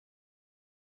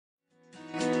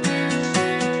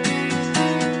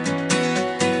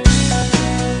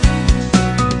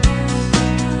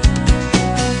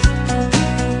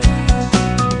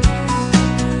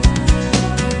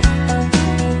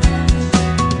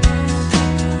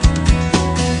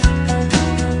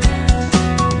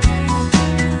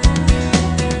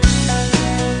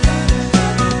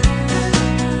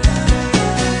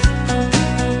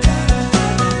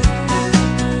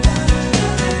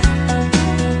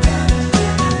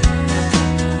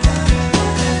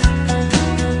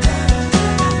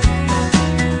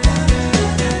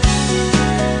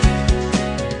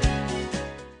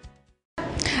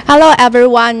Hello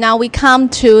everyone. Now we come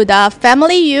to the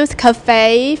Family Youth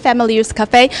Cafe.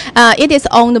 It is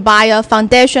owned by a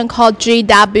foundation called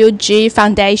GWG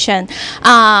Foundation.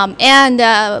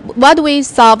 What we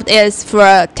solved is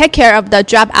for take care of the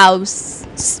dropout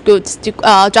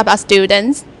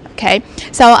students. Okay,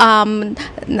 so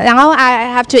now I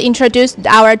have to introduce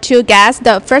our two guests.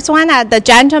 The first one, the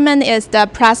gentleman, is the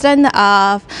president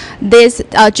of this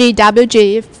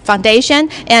GWG Foundation,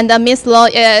 and Miss Law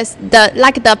is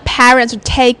the parents who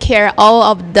take care all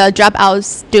of the dropout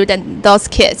student, those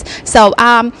kids. So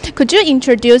could you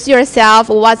introduce yourself?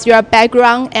 What's your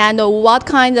background, and what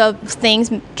kind of things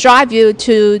drive you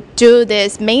to do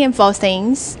these meaningful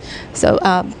things? So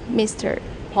Mr.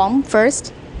 Peng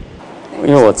first.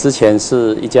 因为我之前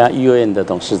是一家幼儿园的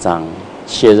董事长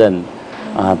卸任，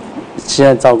现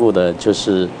在照顾的就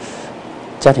是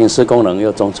家庭失功能又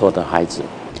中辍的孩子。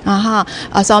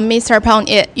So Mr. Peng,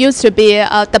 it used to be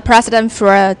the president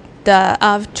for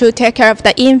to take care of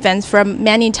the infants for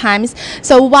many times.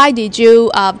 So why did you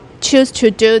choose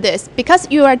to do this? Because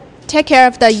you are take care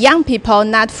of the young people,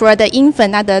 not for the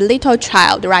infant, not the little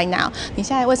child right now. 你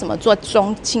现在为什么做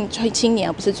青年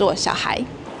而不是做小孩？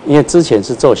 因为之前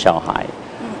是做小孩，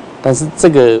但是这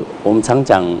个我们常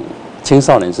讲，青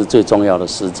少年是最重要的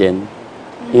时间，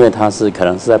因为他是可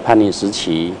能是在叛逆时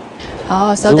期。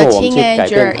Oh, so the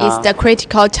teenager is the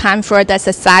critical time for the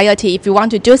society. If you want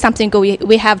to do something good,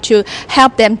 we have to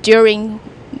help them during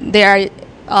their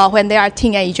when they are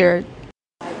teenager.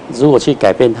 如果去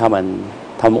改变他们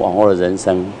往后的人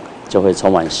生，就会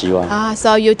充满希望。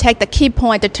So you take the key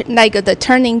point, like the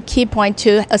turning key point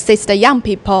to assist the young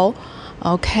people.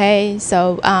 Okay,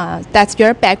 so that's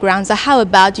your background. So how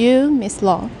about you, Miss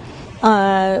Law?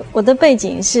 我的背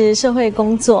景是社会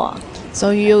工作。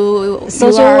So you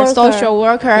are a social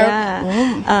worker.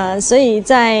 Yeah. 所以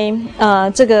在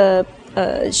这个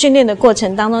训练的过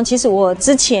程当中，其实我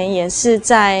之前也是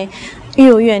在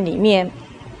幼儿园里面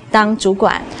当主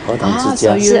管。儿童之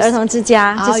家是儿童之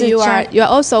家。You are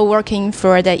also working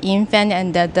for the infant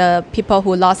and the people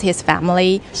who lost his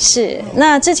family. 是，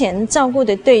那之前照顾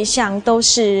的对象都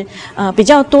是比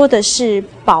较多的是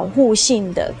保护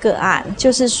性的个案，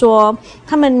就是说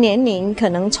他们年龄可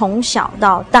能从小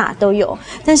到大都有，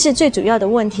但是最主要的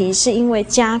问题是因为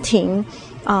家庭。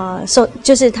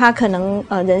就是他可能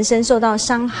人生受到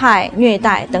伤害、虐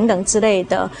待等等之类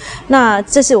的。那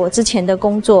这是我之前的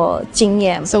工作经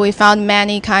验。So we found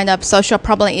many kind of social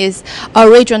problem is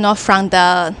original from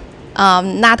the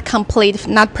not complete,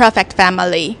 not perfect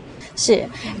family. 是，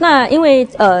那因为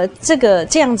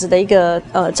这样子的一个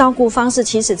照顾方式，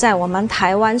其实在我们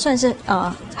台湾算是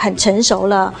很成熟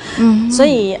了。所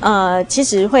以其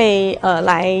实会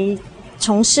来。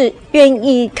从事愿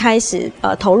意开始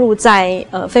投入在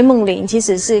飞梦林，其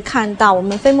实是看到我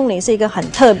们飞梦林是一个很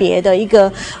特别的一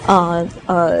个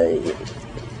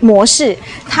模式，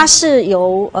它是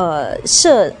由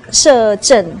社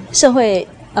政社会。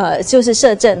就是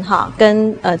社政哈，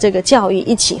跟这个教育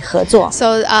一起合作。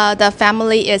So the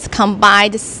family is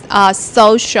combined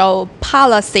social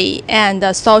policy and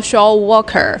social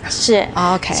worker. 是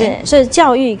 ，OK. 是，所以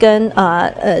教育跟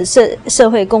社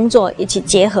会工作一起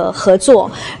结合合作。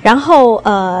然后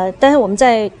但是我们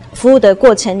在服务的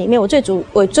过程里面，我最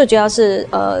主要是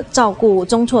照顾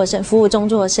中辍生，服务中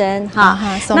辍生哈。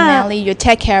So mainly you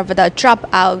take care of the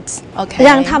dropouts. OK.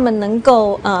 让他们能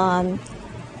够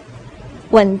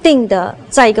稳定的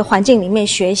在一个环境里面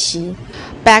学习。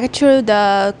Back to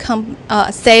the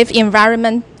safe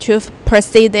environment to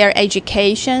pursue their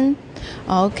education.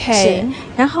 OK.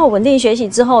 然后稳定学习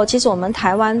之后，其实我们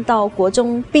台湾到国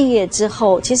中毕业之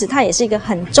后，其实它也是一个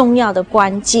很重要的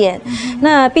关键。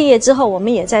那毕业之后，我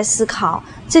们也在思考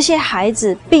这些孩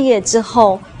子毕业之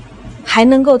后还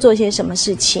能够做些什么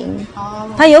事情？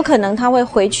他有可能他会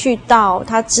回去到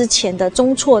他之前的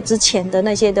中辍之前的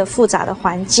那些的复杂的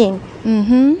环境。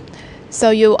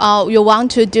So you want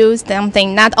to do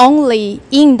something not only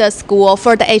in the school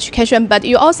for the education, but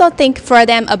you also think for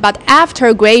them about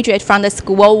after graduate from the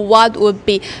school, what would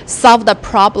be solve the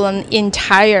problem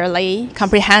entirely,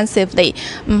 comprehensively.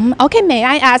 Okay, may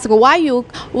I ask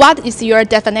what is your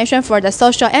definition for the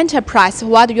social enterprise?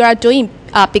 What you are doing?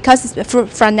 Because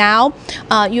for now,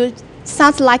 you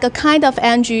sounds like a kind of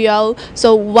NGO.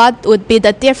 So what would be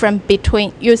the difference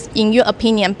between, in your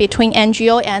opinion, between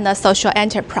NGO and a social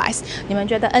enterprise? 你们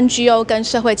觉得 NGO 跟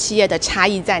社会企业的差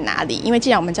异在哪里？因为既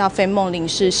然我们叫飞梦林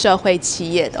是社会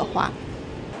企业的话，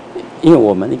因为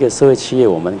我们一个社会企业，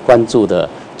我们关注的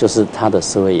就是它的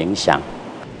社会影响。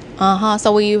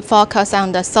So we focus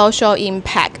on the social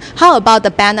impact. How about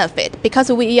the benefit?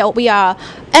 Because we are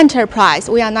enterprise,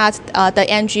 we are not the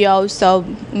NGO. So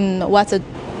what's the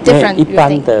different? 一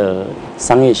般的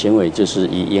商业行为就是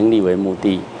以盈利为目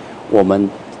的，我们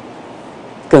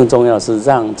更重要是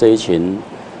让这一群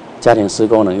家庭失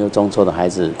功能又中辍的孩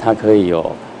子，他可以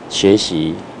有学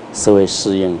习、社会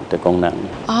适应的功能。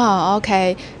Oh,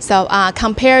 okay. So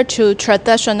compared to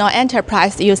traditional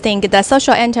enterprise, you think the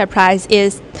social enterprise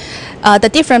is the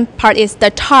different part is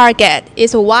the target,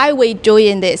 is why we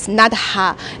doing this, not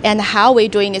how and how we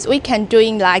doing this. We can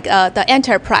doing like the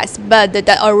enterprise, but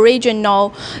the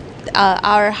original.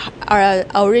 Our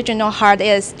original heart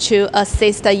is to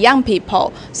assist the young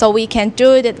people, so we can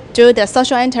do the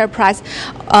social enterprise,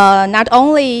 not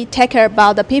only take care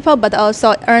about the people, but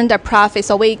also earn the profit,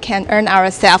 so we can earn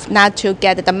ourselves, not to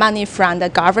get the money from the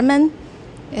government.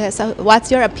 Yeah, so,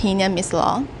 what's your opinion, Miss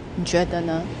Law? 你觉得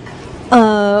呢？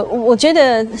我觉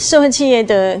得社会企业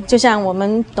的，就像我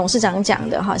们董事长讲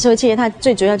的哈，社会企业它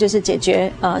最主要就是解决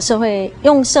社会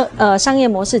用商业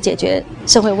模式解决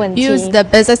社会问题。Use the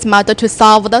business model to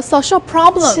solve the social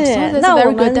problems. 是，那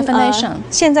我们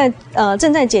现在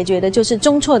正在解决的就是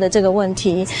中辍的这个问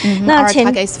题。那 Our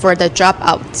target is for the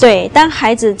dropout. 对，当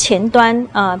孩子前端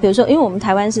比如说，因为我们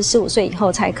台湾是15岁以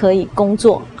后才可以工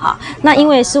作哈，那因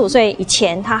为15岁以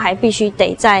前他还必须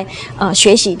得在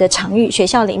学习的场域学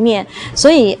校里面。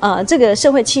所以这个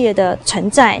社会企业的存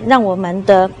在，让我们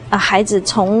的孩子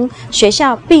从学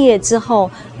校毕业之后，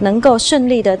能够顺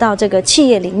利的到这个企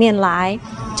业里面来，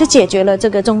就解决了这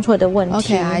个中辍的问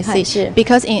题。Okay, I see.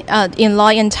 Because in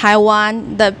law in Taiwan,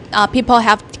 the people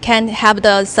can have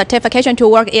the certification to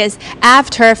work is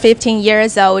after 15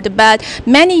 years old, but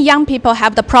many young people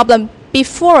have the problem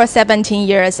before 17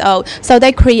 years old. So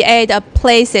they create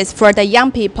places for the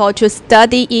young people to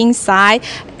study inside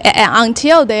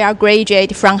until they are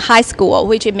graduate from high school,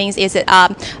 which means is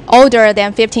older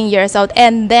than 15 years old.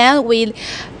 And then we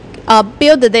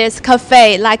build this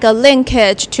cafe like a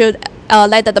linkage to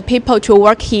let the people to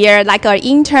work here, like an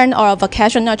intern or a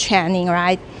vocational training,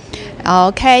 right?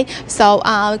 Okay, so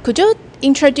could you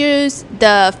introduce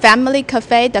the family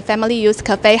cafe, the family use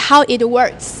cafe, how it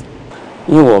works?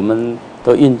 因为我们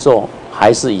的运作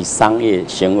还是以商业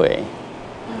行为，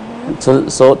就是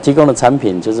说提供的产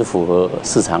品就是符合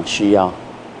市场需要，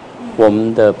我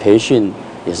们的培训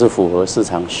也是符合市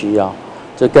场需要，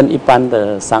就跟一般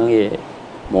的商业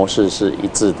模式是一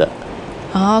致的。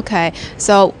Okay,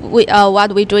 so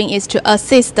what we're doing is to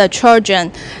assist the children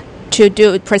to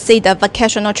proceed the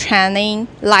vocational training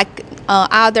like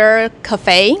other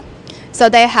cafe. So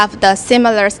they have the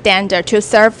similar standard to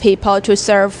serve people, to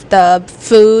serve the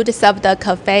food, serve the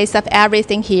cafe, serve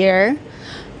everything here.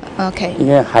 Okay. 因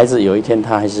为孩子有一天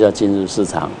他还是要进入市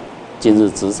场，进入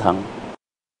职场。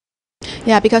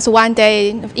Yeah, because one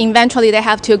day, eventually, they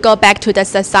have to go back to the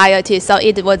society. So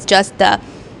it was just the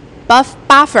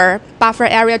buffer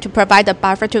area to provide the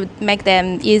buffer to make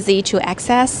them easy to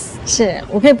access. 是，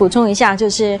我可以补充一下，就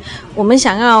是我们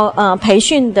想要培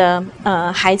训的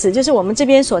孩子，就是我们这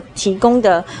边所提供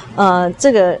的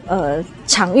这个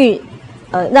场域。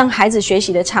让孩子学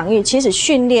习的场域，其实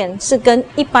训练是跟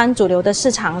一般主流的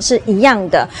市场是一样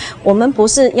的。我们不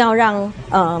是要让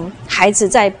孩子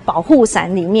在保护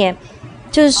伞里面，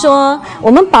就是说我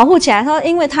们保护起来，说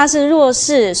因为他是弱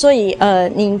势，所以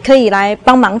你可以来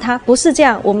帮忙他，不是这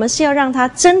样。我们是要让他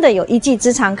真的有一技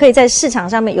之长，可以在市场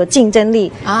上面有竞争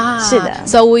力。是的。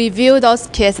So we view those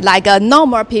kids like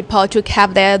normal people to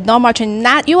have their normal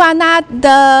training. You are not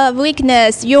the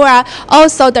weakness. You are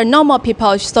also the normal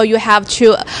people. So you have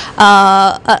to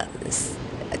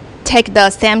take the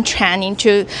same training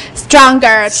to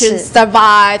stronger to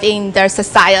survive in their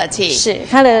society. 是，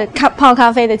他的泡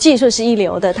咖啡的技术是一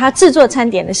流的，他制作餐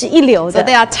点的是一流的。So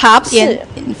they are top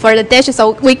for the dish.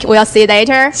 So we will see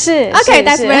later. 是 Okay,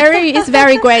 that's it's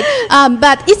very great.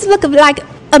 But it's look like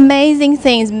amazing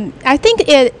things. I think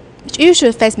you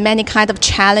should face many kind of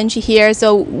challenge here.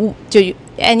 So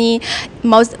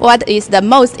what is the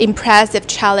most impressive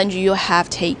challenge you have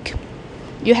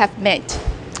met?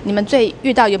 你们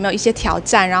遇到有没有一些挑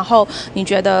战？然后你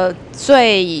觉得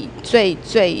最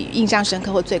印象深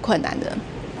刻或最困难的？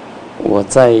我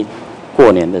在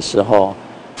过年的时候，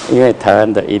因为台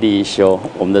湾的一例一休，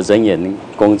我们的人员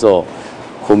工作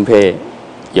分配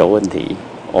有问题，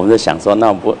我们就想说，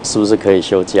那我是不是可以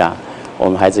休假？我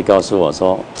们孩子告诉我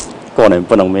说，过年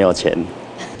不能没有钱。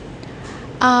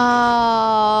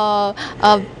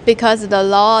Because the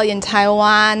law in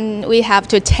Taiwan, we have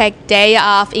to take day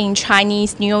off in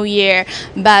Chinese New Year.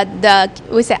 But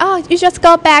we say, oh, you just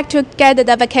go back to get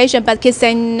the vacation. But kids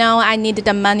say, no, I need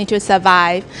the money to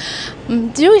survive.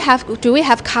 Do we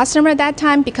have customer that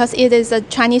time? Because it is a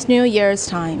Chinese New Year's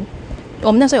time.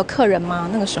 我们那时候有客人吗？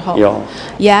那个时候有。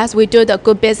Yes, we do the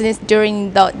good business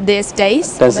during these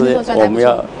days. 但是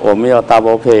我们要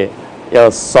double pay， 要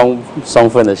双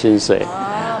份的薪水。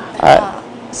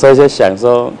所以就想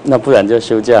说，那不然就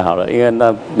休假好了，因为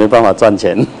那没办法赚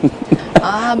钱，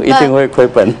一定会亏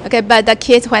本。Okay, but the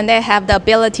kids when they have the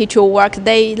ability to work,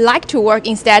 they like to work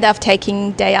instead of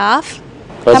taking day off.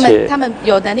 他们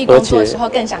有能力工作的时候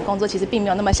更想工作，其实并没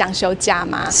有那么想休假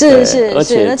嘛。是，而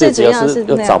且最主要是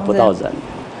又找不到人。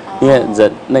因为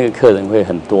那个客人会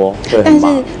很多，但是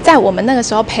在我们那个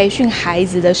时候培训孩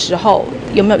子的时候，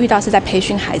有没有遇到是在培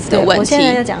训孩子的问题？我现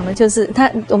在要讲的就是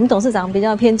我们董事长比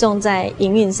较偏重在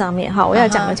营运上面哈。我要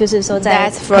讲的就是说在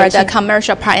That's for the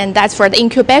commercial part and that's for the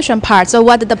incubation part. So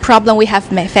what the problem we have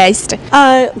faced?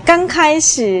 刚开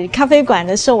始咖啡馆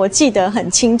的时候，我记得很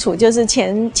清楚，就是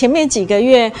前面几个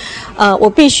月，我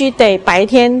必须得白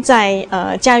天在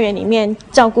家园里面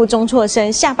照顾中辍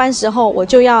生，下班时候我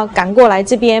就要赶过来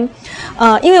这边。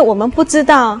因为我们不知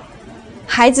道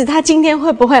孩子他今天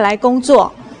会不会来工作，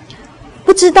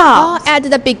不知道。At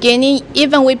the beginning,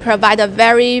 even we provide a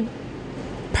very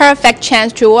perfect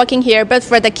chance to working here, but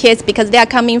for the kids, because they are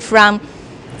coming from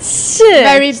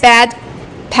very bad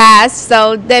past,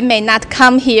 so they may not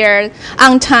come here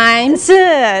on time. 是，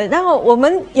然后我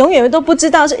们永远都不知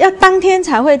道，是要当天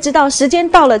才会知道，时间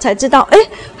到了才知道。哎，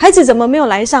孩子怎么没有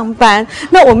来上班？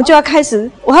那我们就要开始，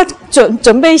我要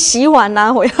准备洗碗啊，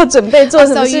我要准备做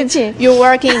什么事情。So you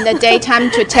working in the daytime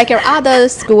to take care other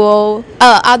school,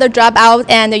 other dropout,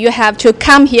 and you have to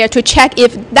come here to check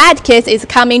if that kid is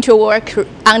coming to work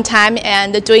on time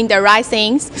and doing the right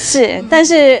things. 是，但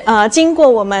是经过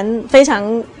我们非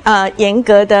常严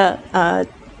格的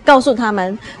告诉他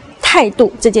们，态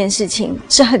度这件事情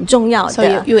是很重要的。So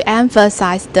you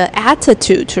emphasize the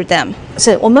attitude to them.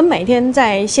 是我们每天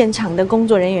在现场的工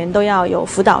作人员都要有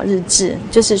辅导日志，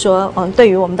就是说，对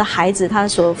于我们的孩子他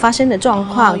所发生的状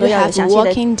况都要有详细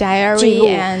的记录，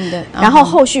然后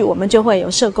后续我们就会有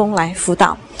社工来辅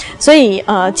导。所以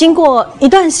经过一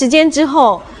段时间之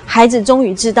后，孩子终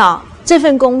于知道这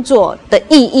份工作的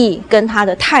意义跟他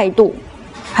的态度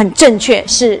很正确，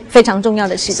是非常重要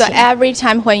的事情。 So every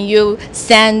time when you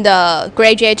send a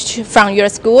graduate from your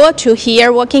school to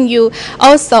here working, you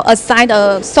also assign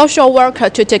a social worker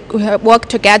to work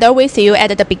together with you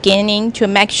at the beginning to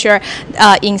make sure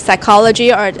in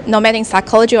psychology, or no matter in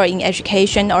psychology or in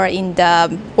education or in the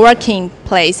working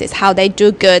places, how they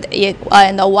do good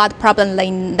and what problem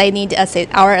they need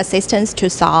our assistance to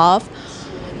solve.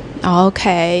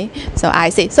 Okay, so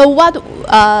I see. So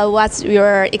what's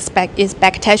your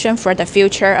expectation for the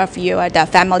future of the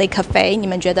family cafe? 你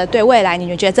们觉得对未来，你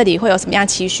们觉得这里会有什么样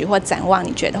期许或展望？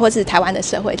你觉得，或是台湾的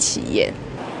社会企业？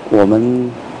我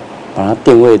们把它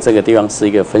定位这个地方是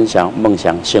一个分享梦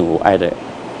想、幸福、爱的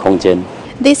空间。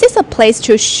This is a place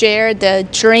to share the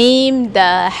dream,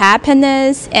 the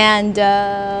happiness, and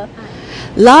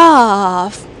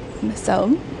love. So,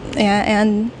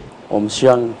 and 我们希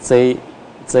望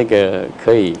这个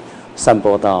可以散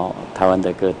播到台湾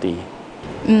的各地。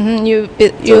You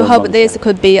hope this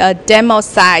could be a demo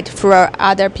site for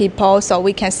other people, so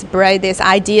we can spread this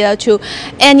idea to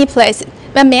any place.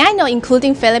 But may I know,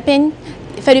 including Philippines?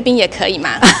 菲律宾也可以吗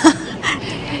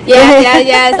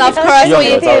？Yes, of course.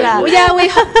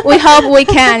 We hope we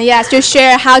can. Yes, to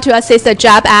share how to assist the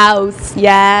dropouts.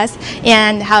 Yes,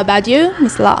 and how about you,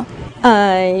 Miss Law?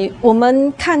 我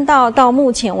们看到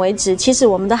目前为止，其实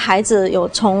我们的孩子有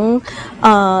从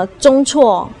中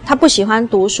辍，他不喜欢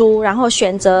读书，然后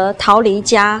选择逃离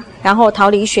家，然后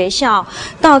逃离学校，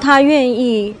到他愿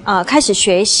意开始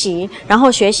学习，然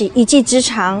后学习一技之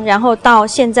长，然后到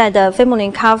现在的菲木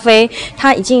林咖啡，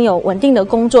他已经有稳定的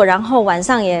工作，然后晚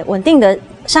上也稳定的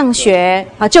上学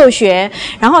就学，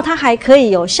然后他还可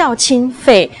以有孝亲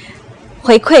费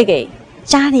回馈给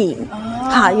家里。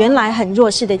原来很弱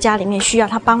势的家里面需要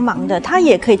他帮忙的，他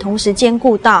也可以同时兼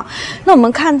顾到。那我们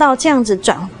看到这样子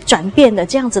转变的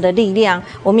这样子的力量，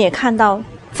我们也看到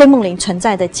菲梦林存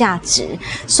在的价值，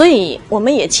所以我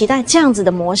们也期待这样子的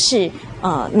模式，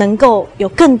能够有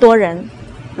更多人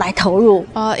来投入。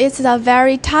It's a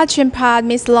very touching part.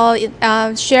 Miss Law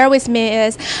share with me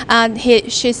is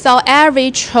she saw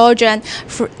every children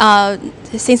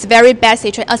since very bad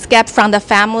situation, escape from the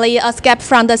family, escape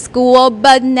from the school,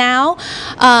 but now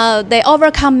they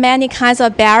overcome many kinds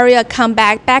of barrier, come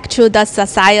back to the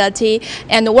society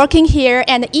and working here,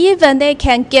 and even they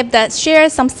can share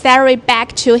some salary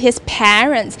back to his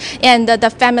parents, and the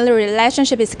family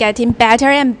relationship is getting better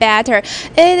and better.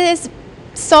 It is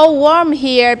so warm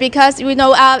here because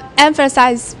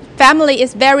emphasize family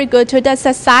is very good to the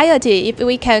society. If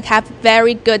we can have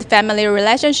very good family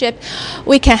relationship,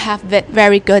 we can have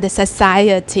very good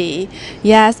society.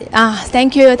 Yes.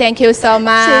 Thank you so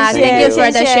much. Thank you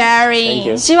for the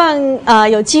sharing. 希望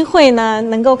有机会呢，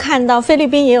能够看到菲律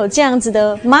宾也有这样子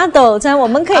的 model， 这样我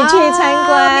们可以去参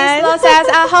观。Miss Lo says,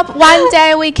 I hope one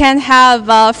day we can have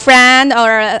a friend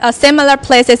or a similar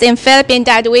places in Philippines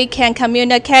that we can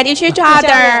communicate each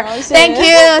other. Thank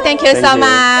you so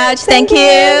much. Thank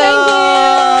you.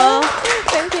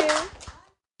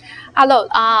 Hello,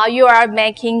 you are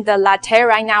making the latte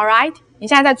right now, right? 你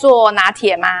现在在做拿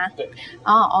铁吗？对。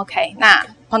OK， 那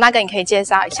彭大哥你可以介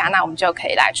绍一下，那我们就可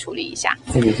以来处理一下。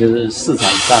这个就是市场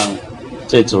上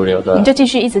最主流的，你就继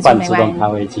续一直做，半自动咖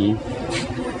啡机。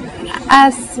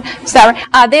Sorry.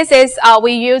 This is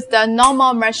we use the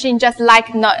normal machine, just like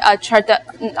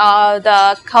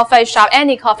the coffee shop,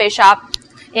 any coffee shop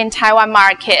in Taiwan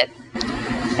market.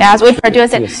 Yes, we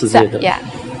produce it. Yeah.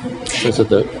 这是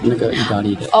的那个意大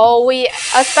利的。we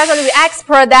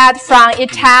export that from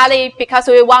Italy because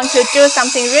we want to do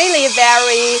something really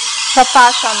very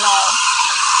professional.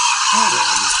 我们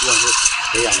希望是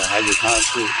培养的孩子，他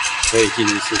是可以进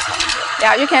入市场的。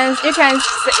Yeah, you can see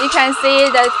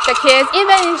the kids,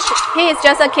 even if he is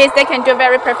just a kid, they can do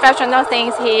very professional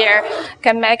things here.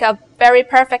 Can make a very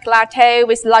perfect latte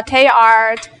with latte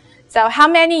art. So how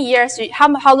many years?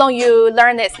 How long you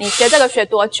learn this? 你学这个学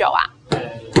多久啊？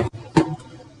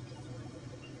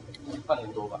半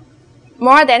年多吧。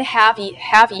More than half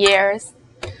years.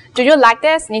 Do you like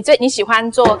this? 你喜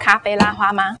欢做咖啡拉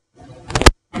花吗？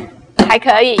还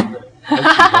可以。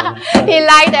He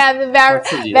liked that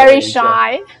very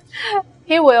shy.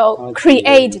 He will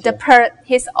create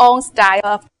his own style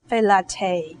of cafe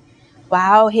latte.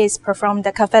 Wow, he's performed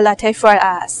the cafe latte for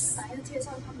us.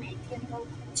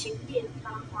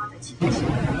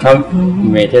 他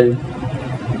每天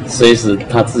随时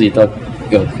他自己都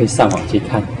有可以上网去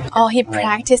看。He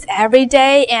practiced every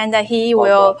day, and he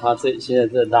will. 他现在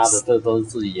这拉的这都是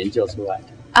自己研究出来的。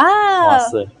哇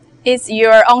塞 It's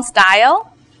your own style?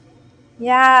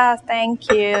 Yeah,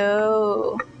 thank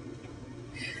you.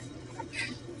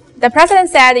 The president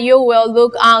said you will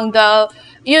look on the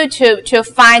YouTube to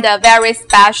find a very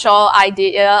special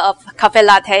idea of cafe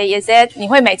latte. Is it? 你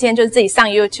会每天就是自己上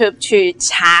YouTube 去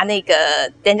查那个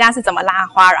人家是怎么拉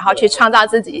花，然后去创造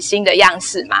自己新的样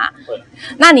式吗？对。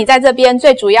那你在这边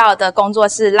最主要的工作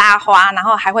是拉花，然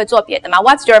后还会做别的吗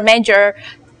 ？What's your major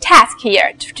task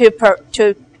here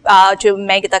to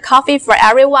make the coffee for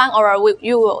everyone, or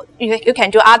you can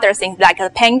do other things like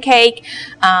a pancake,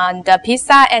 the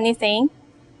pizza, anything?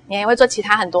 你还会做其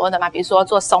他很多的吗？比如说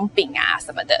做松饼啊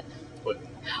什么的。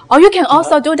you can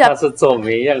also do the. 他是做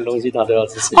每一样东西，他都要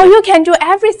自己。you can do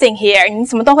everything here. 你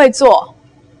什么都会做。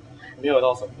没有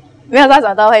到什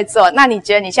么都会做。那你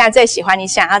觉得你现在最喜欢、你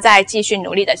想要再继续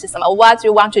努力的是什么 ？What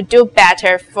you want to do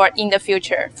better for in the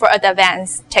future for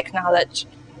advanced technology?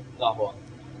 拉花。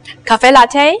Cafe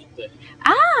latte? 对。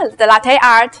The latte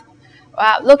art.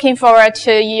 Looking forward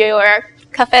to your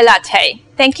cafe latte.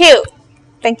 Thank you.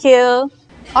 Thank you.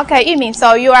 Okay, 玉敏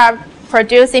so you are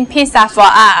producing pizza for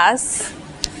us.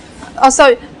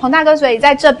 So 彭大哥，所以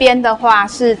在这边的话，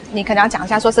是你可能要讲一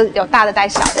下，说是有大的带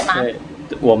小的吗？对，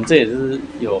我们这也是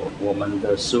有我们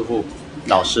的师傅、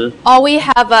老师。We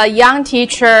have a young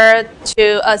teacher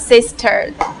to assist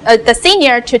the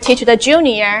senior to teach the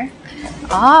junior.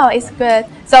 It's good.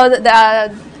 So the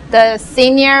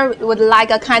senior would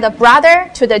like a kind of brother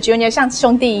to the junior, 像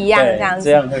兄弟一样这样子。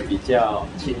这样会比较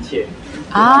亲切。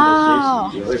学习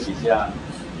也会比较。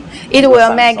It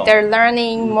will make their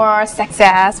learning more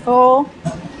successful.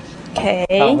 Okay.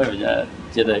 他们会比较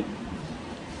觉得，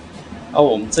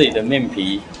我们这里的面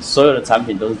皮，所有的产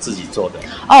品都是自己做的。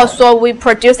So we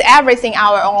produce everything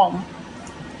our own.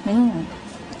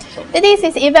 This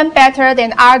is even better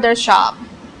than other shop.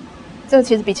 这个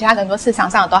其实比其他很多市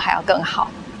场上的都还要更好。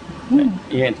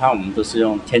因为我们都是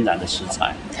用天然的食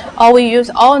材。We use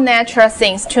all natural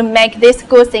things to make this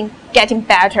good thing getting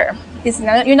better. It's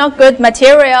good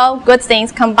material, good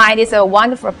things combined is a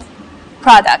wonderful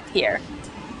product here.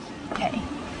 Okay.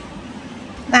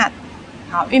 那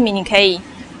好，玉米，你可以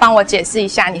帮我解释一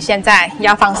下你现在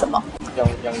要放什么？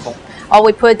洋葱。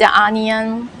We put the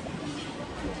onion.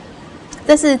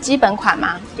 这是基本款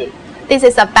吗？对。This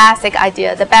is a basic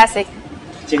idea, the basic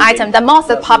item, the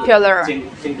most popular.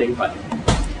 经典款。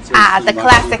the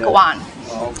classic one.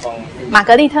 玛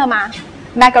格丽特吗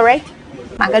 ？Marguerite，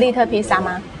 玛格丽特披萨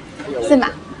吗？是吗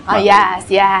？Yes,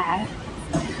 yes.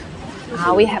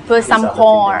 We have put some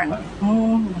corn.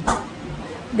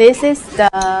 This is the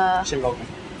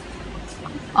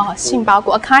杏鲍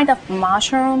菇 a kind of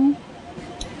mushroom.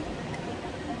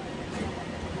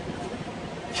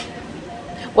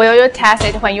 Will you test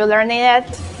it when you learning it?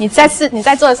 你在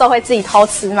做的时候会自己偷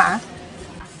吃吗？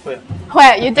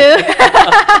会 you do?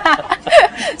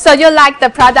 So you like the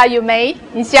product you made?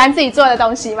 你喜欢自己做的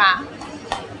东西吗？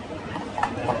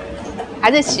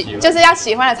还是就是要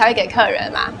喜欢了才会给客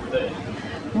人嘛？对。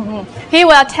He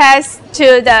will test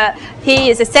to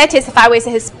he is satisfied with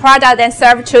his product and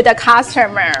serve to the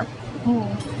customer.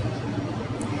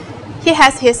 He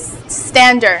has his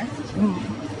standard.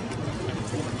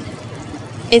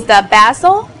 Is the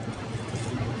basil?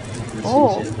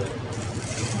 Oh.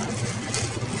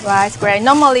 Right, great.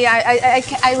 Normally,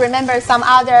 I remember some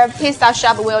other pizza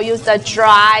shop will use the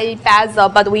dry basil,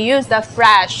 but we use the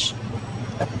fresh.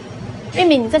 玉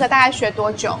米，你这个大概学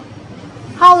多久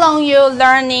 ？How long you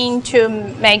learning to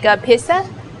make a pizza?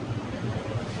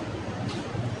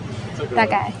 大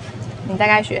概，你大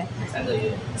概学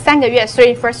3个月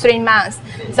for 3 months.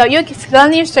 So you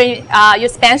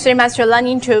spend 3 months to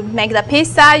learning to make the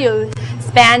pizza. You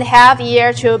spend half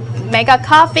year to make a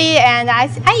coffee, and I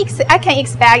can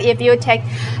expect if you take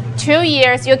 2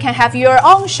 years, you can have your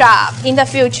own shop in the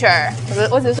future.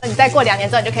 我只是说你再过2年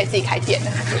之后，你就可以自己开店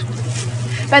了。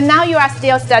But now you are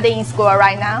still studying in school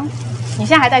right now. 你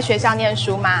现在还在学校念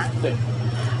书吗？对。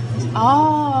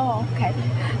Oh, okay.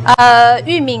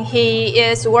 Yumin, he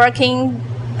is working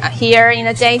here in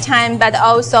the daytime, but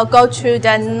also go to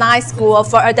the night school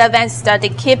for advanced study.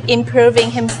 Keep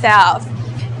improving himself.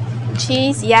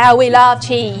 Cheese, yeah, we love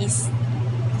cheese.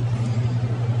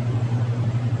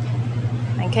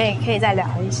 你可以再聊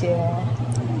一些，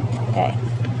对。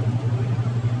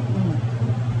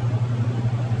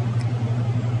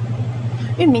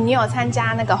玉明，你有参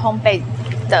加那个烘焙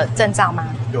的证照吗？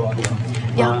有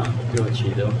啊，有取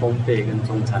得烘焙跟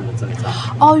中餐的证照。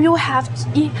Oh, you have.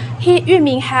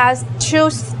 Yumin has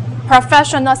 2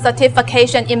 professional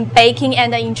certification in baking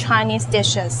and in Chinese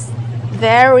dishes.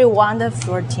 Very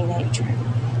wonderful teenager.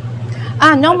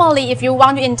 Normally, if you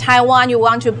want to in Taiwan, you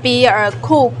want to be a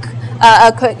cook.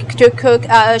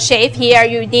 A chef here,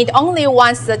 you need only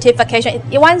 1 certification.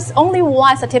 Only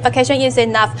 1 certification is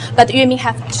enough, but Yumin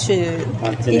have 2.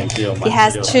 He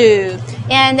has 2,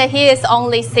 and he is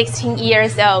only 16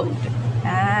 years old.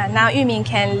 Now Yumin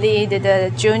can lead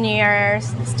the junior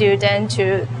student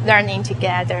to learning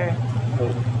together.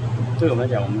 对我们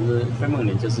来讲，我们是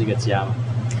family就是一个家嘛。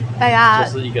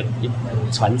就是一个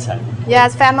传承。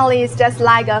Yes, family is just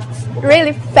like a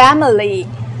really family.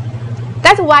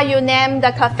 That's why you named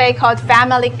the cafe called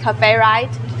Family Cafe, right?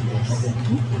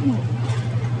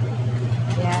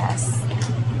 Yes.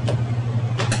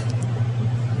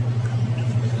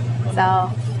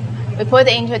 So we put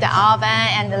it into the oven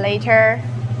and later,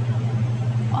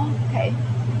 okay.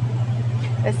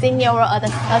 The senior will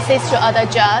assist to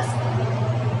adjust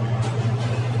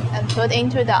and put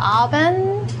into the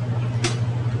oven.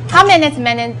 How many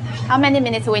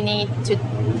minutes we need to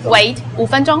wait? 5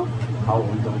分钟?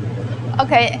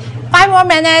 Okay, 5 more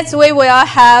minutes. We will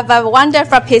have a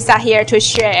wonderful pizza here to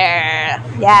share.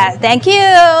 Yeah, thank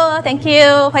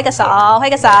you. 挥个手。